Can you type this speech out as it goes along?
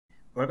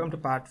Welcome to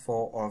part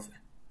 4 of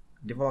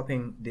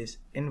developing this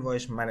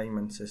invoice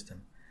management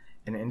system.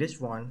 And in this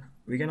one,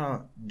 we're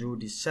gonna do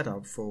the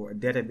setup for a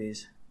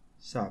database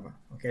server.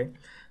 Okay,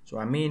 so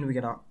we're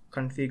gonna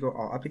configure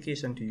our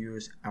application to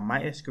use a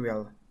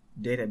MySQL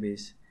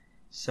database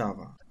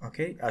server.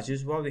 Okay, as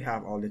usual, we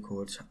have all the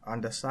codes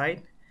on the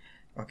side.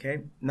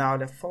 Okay, now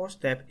the first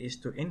step is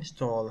to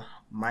install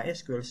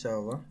MySQL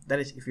Server. That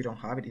is, if you don't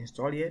have it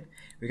installed yet,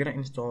 we're going to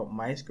install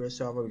MySQL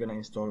Server, we're going to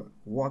install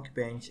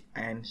Workbench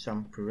and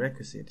some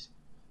prerequisites.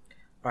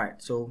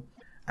 Alright, so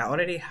I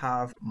already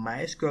have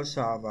MySQL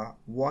Server,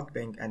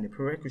 Workbench and the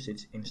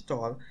prerequisites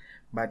installed,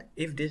 but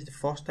if this is the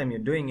first time you're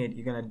doing it,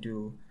 you're going to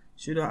do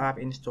sudo apt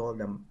install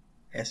the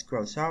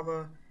SQL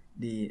Server,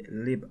 the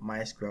lib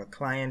MySQL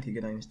client, you're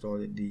going to install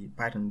the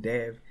Python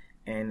dev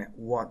and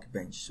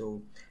Workbench.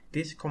 So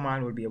this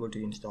command will be able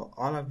to install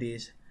all of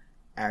these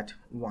at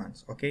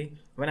once. Okay,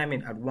 when I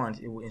mean at once,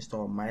 it will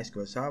install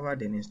MySQL Server,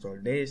 then install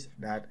this,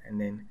 that, and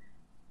then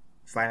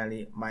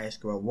finally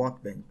MySQL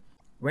Workbench.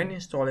 When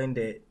installing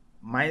the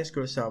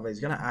MySQL Server, it's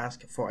gonna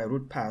ask for a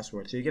root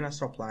password, so you're gonna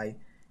supply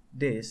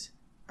this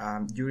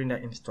during the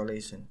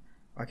installation.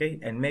 Okay,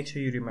 and make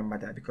sure you remember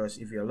that, because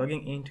if you're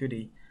logging into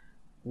the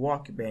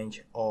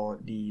Workbench or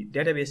the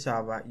database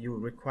server, it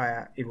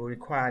will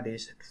require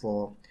this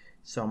for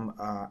some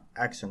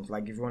actions.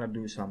 Like if you want to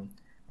do some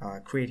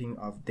creating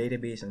of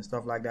database and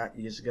stuff like that,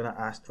 you're just gonna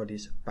ask for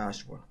this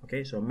password.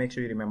 Okay, so make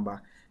sure you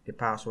remember the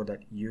password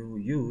that you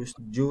used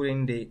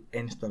during the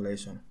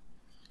installation.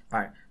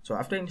 Alright, so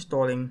after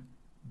installing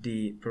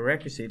the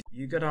prerequisite,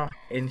 you gotta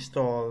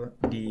install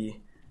the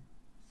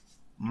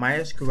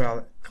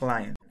MySQL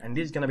client, and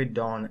this is gonna be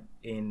done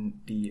in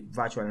the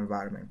virtual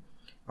environment.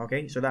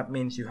 Okay, so that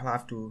means you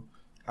have to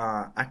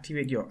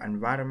activate your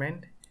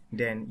environment,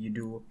 then you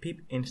do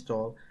pip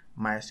install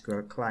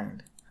MySQL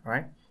client.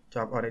 Alright,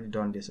 so I've already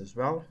done this as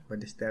well,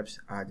 but the steps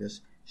are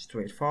just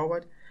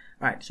straightforward.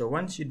 Alright, so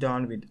once you're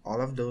done with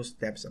all of those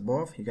steps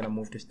above, you're gonna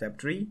move to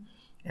step 3,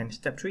 and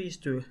step 3 is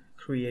to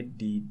create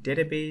the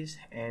database,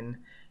 and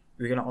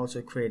we're gonna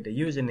also create the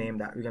username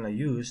that we're gonna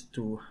use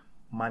to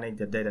manage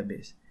the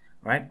database,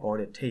 right, or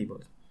the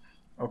tables.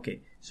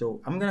 Okay,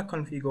 so I'm gonna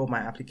configure my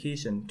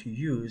application to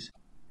use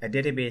a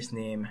database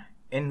name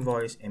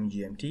Invoice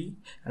MGMT,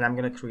 and I'm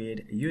gonna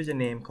create a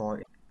username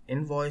called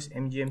Invoice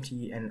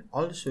MGMT, and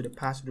also the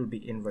password will be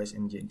Invoice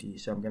MGMT.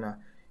 So I'm gonna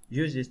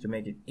use this to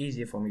make it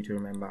easier for me to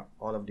remember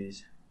all of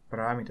these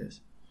parameters.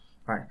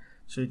 Alright,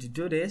 so to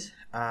do this,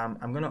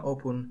 I'm gonna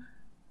open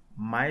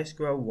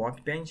MySQL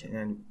Workbench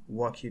and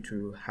walk you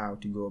through how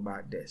to go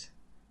about this.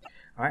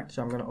 Alright,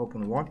 so I'm gonna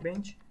open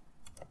Workbench.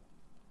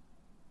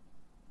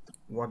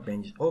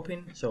 Workbench is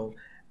open, so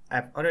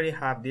I've already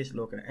have this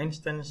local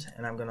instance,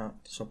 and I'm gonna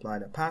supply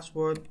the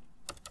password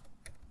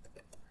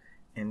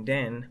and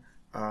then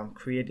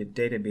create a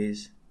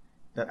database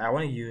that I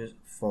want to use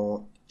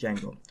for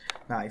Django.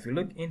 Now if you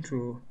look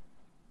into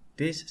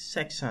this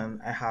section,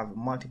 I have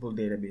multiple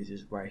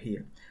databases right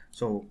here.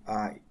 So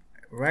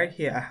right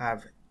here I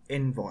have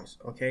Invoice,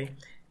 okay,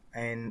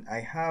 and I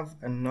have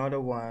another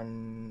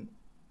one.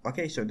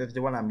 Okay, so that's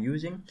the one I'm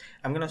using.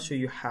 I'm gonna show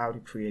you how to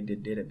create the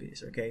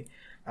database, okay,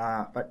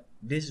 but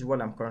this is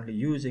what I'm currently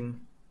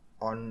using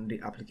on the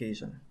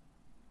application.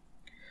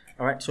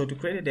 Alright, so to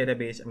create a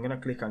database, I'm gonna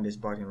click on this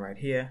button right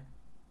here,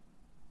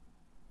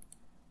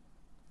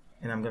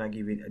 and I'm gonna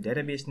give it a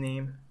database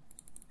name.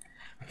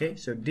 Okay,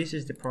 so this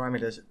is the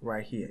parameters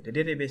right here. The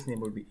database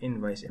name will be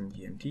Invoice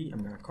MGMT.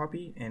 I'm gonna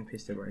copy and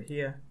paste it right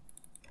here.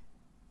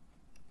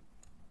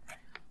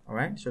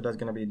 Alright, so that's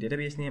gonna be the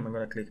database name. I'm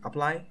gonna click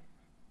apply.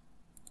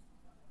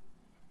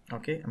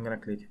 Okay, I'm gonna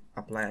click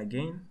apply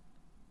again.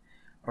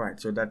 Alright,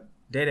 so that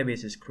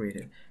database is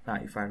created. Now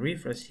if I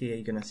refresh here,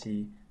 you're gonna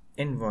see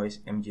Invoice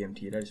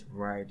MGMT. That is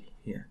right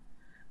here.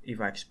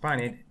 If I expand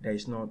it, there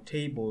is no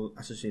table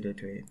associated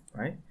to it,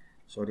 right?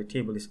 So the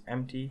table is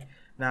empty.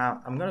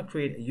 Now I'm gonna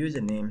create a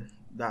username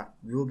that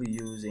we'll be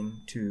using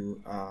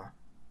to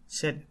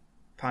set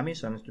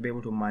permissions to be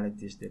able to manage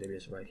this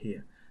database right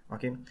here.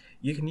 Okay,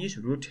 you can use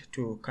root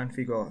to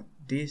configure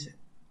this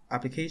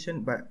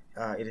application, but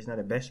it is not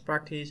the best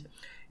practice.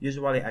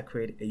 Usually I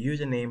create a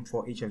username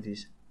for each of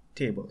these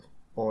tables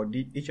or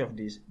each of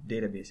these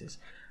databases.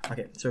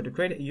 Okay, so to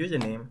create a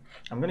username,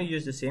 I'm going to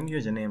use the same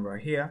username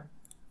right here,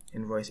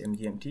 Invoice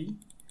MGMT.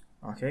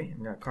 Okay,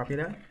 I'm going to copy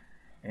that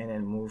and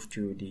then move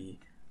to the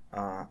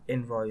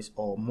Invoice,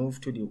 or move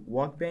to the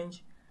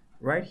Workbench.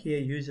 Right here,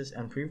 users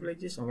and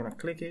privileges, I'm going to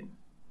click it,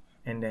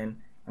 and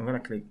then I'm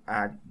going to click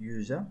add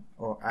user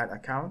or add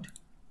account,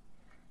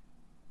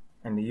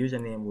 and the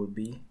username will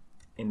be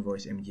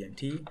Invoice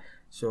MGMT.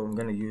 So I'm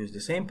going to use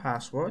the same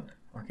password,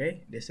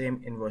 okay, the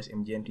same Invoice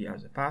MGMT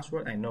as the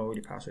password. I know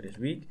the password is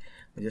weak,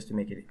 but just to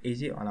make it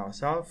easy on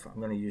ourselves, I'm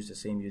going to use the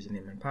same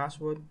username and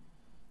password,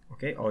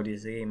 okay, or the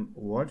same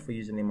word for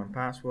username and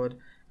password.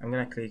 I'm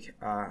going to click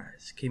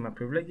schema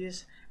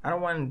privileges. I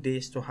don't want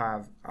this to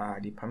have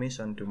the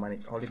permission to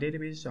manage all the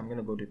databases, so I'm going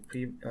to go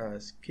to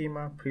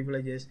schema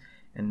privileges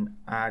and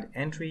add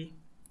entry.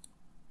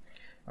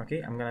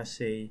 Okay, I'm gonna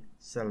say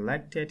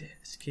selected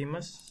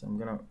schemas. So I'm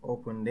gonna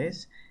open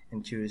this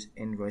and choose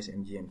invoice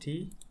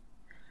MGMT.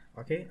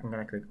 Okay, I'm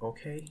gonna click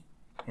OK,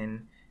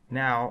 and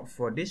now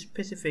for this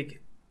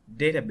specific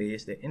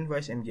database, the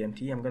invoice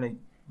MGMT, I'm gonna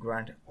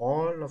grant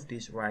all of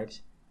these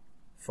rights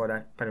for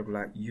that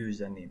particular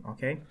username.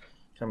 Okay,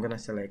 so I'm gonna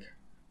select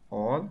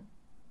all.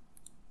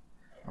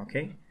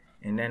 Okay,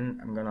 and then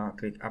I'm gonna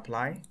click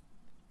apply.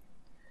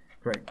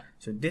 Great.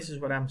 So this is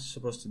what I'm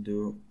supposed to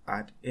do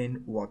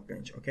in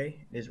Workbench.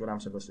 Okay, this is what I'm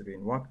supposed to do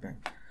in Workbench.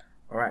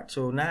 All right,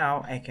 so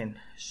now I can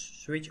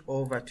switch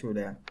over to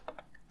the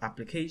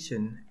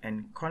application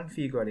and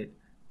configure it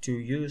to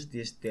use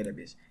this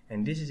database.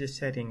 And this is the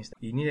settings that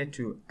you needed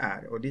to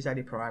add, or these are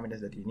the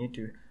parameters that you need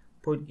to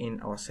put in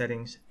our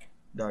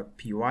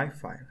settings.py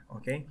file.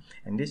 Okay,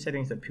 and this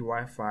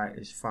settings.py file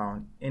is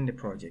found in the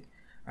project.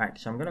 All right,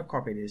 so I'm gonna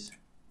copy this.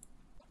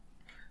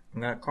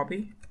 I'm gonna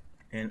copy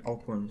and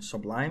open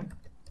Sublime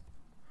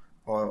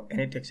or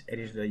any text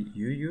editor that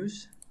you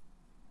use.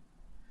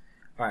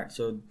 All right,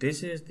 so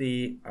this is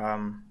the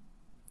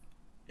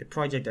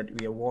project that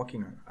we are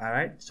working on. All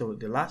right, so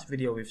the last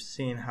video we've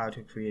seen how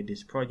to create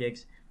these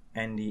projects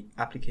and the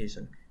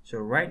application. So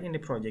right in the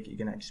project, you're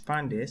gonna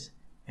expand this,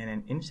 and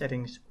then in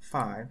settings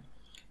 5,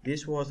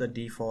 this was the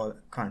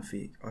default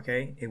config.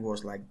 Okay, it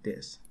was like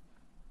this.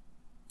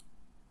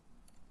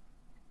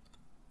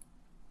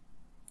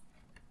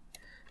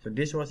 So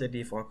this was the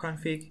default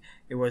config.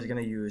 It was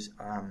gonna use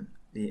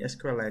the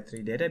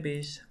SQLite3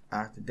 database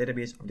as the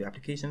database of the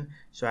application.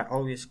 So I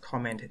always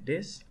comment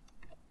this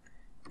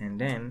and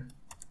then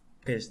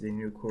paste the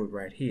new code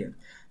right here.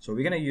 So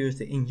we're gonna use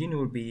the engine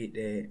will be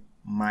the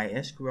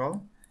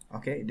MySQL.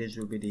 Okay, this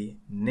will be the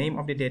name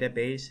of the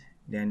database,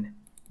 then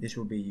this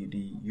will be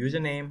the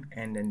username,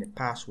 and then the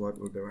password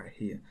will be right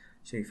here.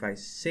 So if I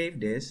save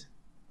this,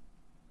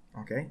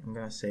 okay, I'm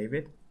gonna save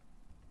it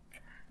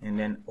and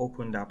then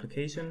open the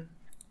application.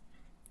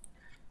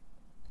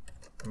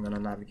 I'm gonna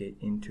navigate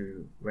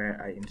into where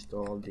I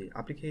installed the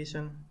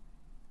application.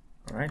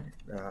 All right,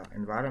 the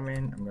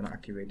environment, I'm gonna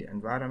activate the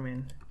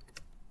environment.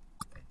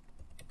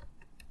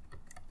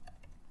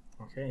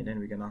 Okay, then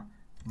we're gonna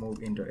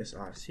move into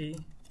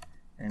SRC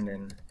and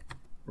then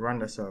run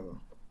the server.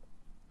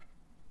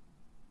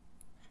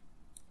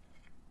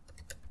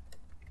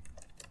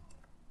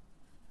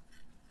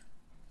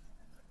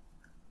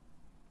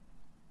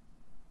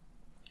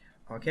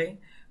 Okay,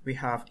 we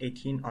have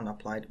 18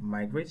 unapplied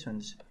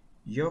migrations.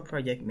 Your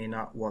project may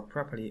not work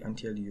properly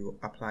until you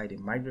apply the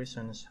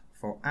migrations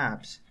for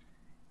apps.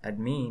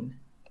 Admin,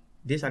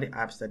 these are the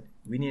apps that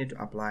we need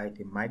to apply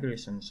the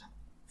migrations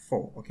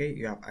for. Okay,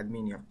 you have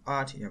admin, you have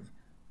art, you have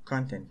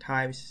content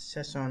types,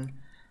 session.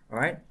 All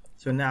right,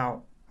 so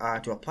now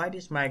to apply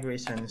these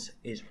migrations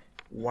is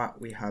what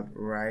we have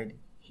right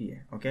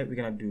here. Okay, we're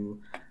gonna do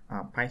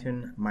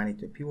Python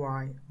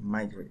manage.py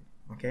migrate.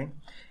 Okay,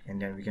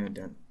 and then we're gonna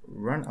then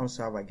run our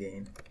server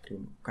again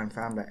to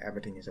confirm that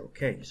everything is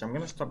okay. So I'm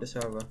gonna stop the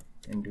server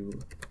and do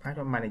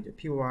Python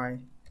manage.py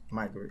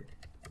migrate.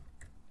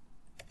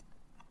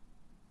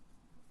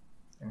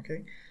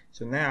 Okay,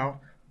 so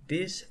now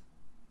this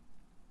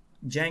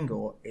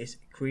Django is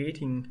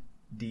creating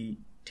the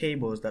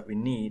tables that we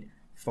need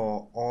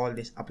for all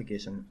this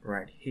application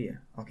right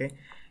here. Okay,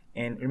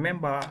 and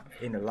remember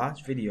in the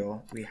last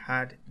video we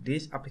had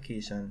this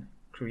application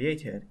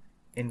created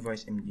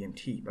Invoice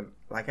MGMT, but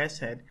like I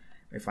said,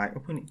 if I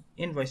open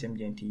Invoice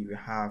MGMT, we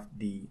have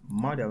the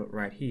model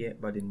right here,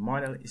 but the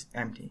model is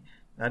empty.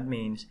 That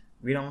means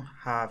we don't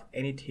have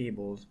any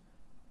tables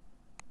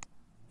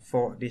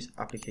for this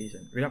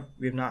application.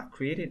 We've not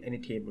created any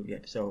table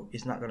yet, so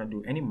it's not going to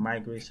do any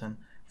migration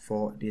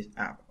for this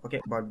app. Okay,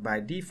 but by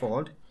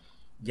default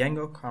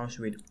Django comes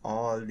with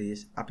all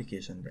these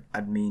applications, the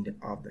admin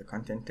of the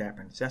content tab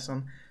and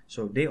session,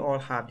 so they all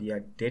have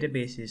their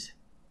databases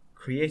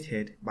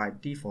created by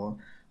default.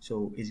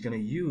 So it's going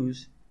to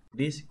use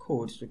these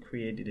codes to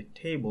create the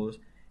tables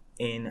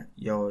in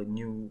your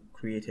new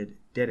created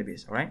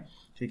database. All right,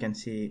 so you can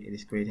see it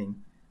is creating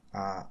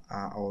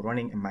or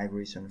running a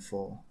migration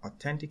for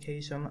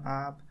authentication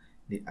app,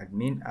 the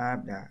admin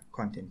app, the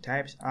content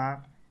types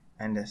app,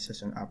 and the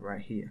session app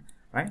right here.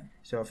 Right,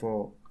 so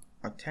for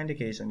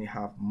authentication you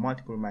have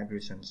multiple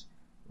migrations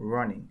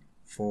running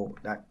for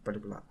that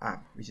particular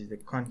app, which is the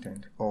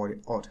content or the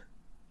auth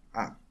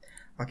app.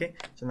 Okay,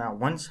 so now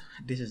once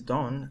this is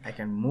done, I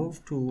can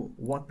move to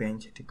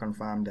Workbench to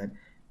confirm that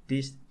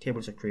these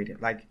tables are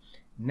created. Like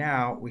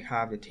now we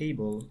have the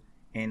table,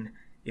 and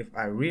if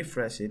I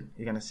refresh it,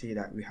 you're gonna see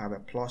that we have a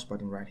plus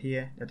button right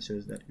here that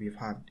shows that we've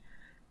had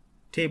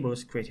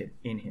tables created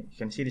in here. You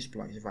can see this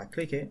plus. If I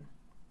click it,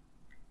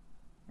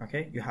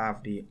 okay, you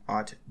have the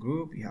auth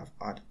group, you have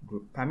auth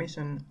group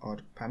permission,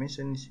 auth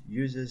permissions,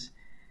 users,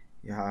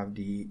 you have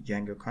the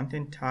Django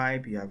content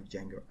type, you have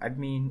Django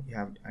admin, you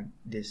have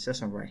this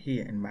session right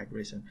here in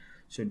migration.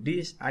 So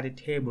these are the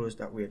tables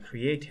that were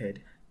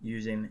created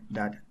using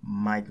that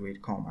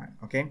migrate command.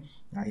 Okay,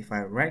 now if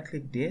I right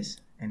click this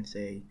and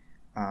say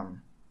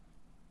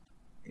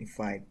if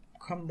I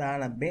come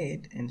down a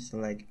bit and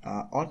select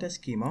alter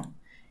schema,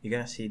 you're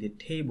gonna see the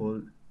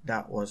table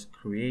that was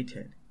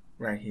created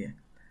right here.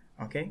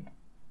 Okay,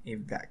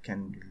 if that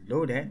can be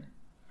loaded.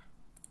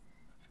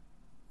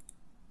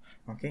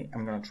 Okay,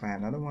 I'm gonna try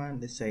another one.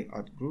 Let's say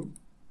auth group.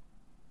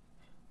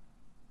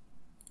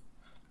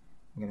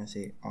 I'm gonna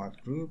say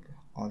auth group,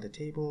 all the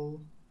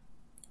table.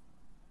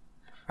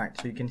 Right,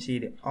 so you can see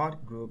the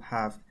auth group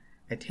have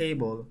a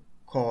table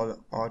called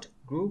auth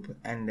group,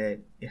 and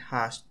it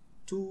has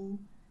two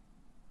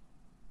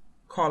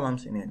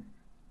columns in it.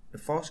 The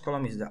first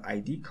column is the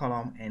ID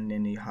column, and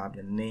then you have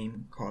the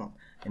name column,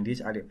 and these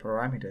are the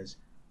parameters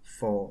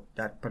for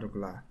that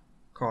particular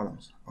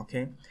columns.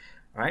 Okay,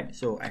 all right,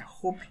 so I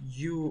hope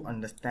you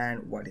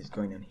understand what is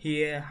going on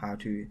here, how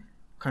to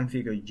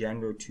configure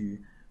Django to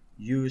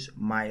use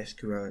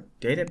MySQL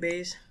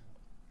database.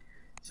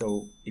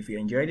 So if you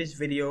enjoyed this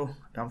video,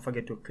 don't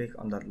forget to click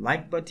on that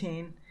like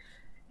button,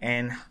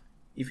 and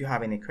if you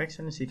have any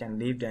questions, you can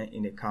leave them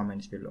in the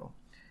comments below.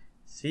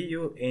 See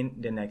you in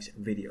the next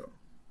video.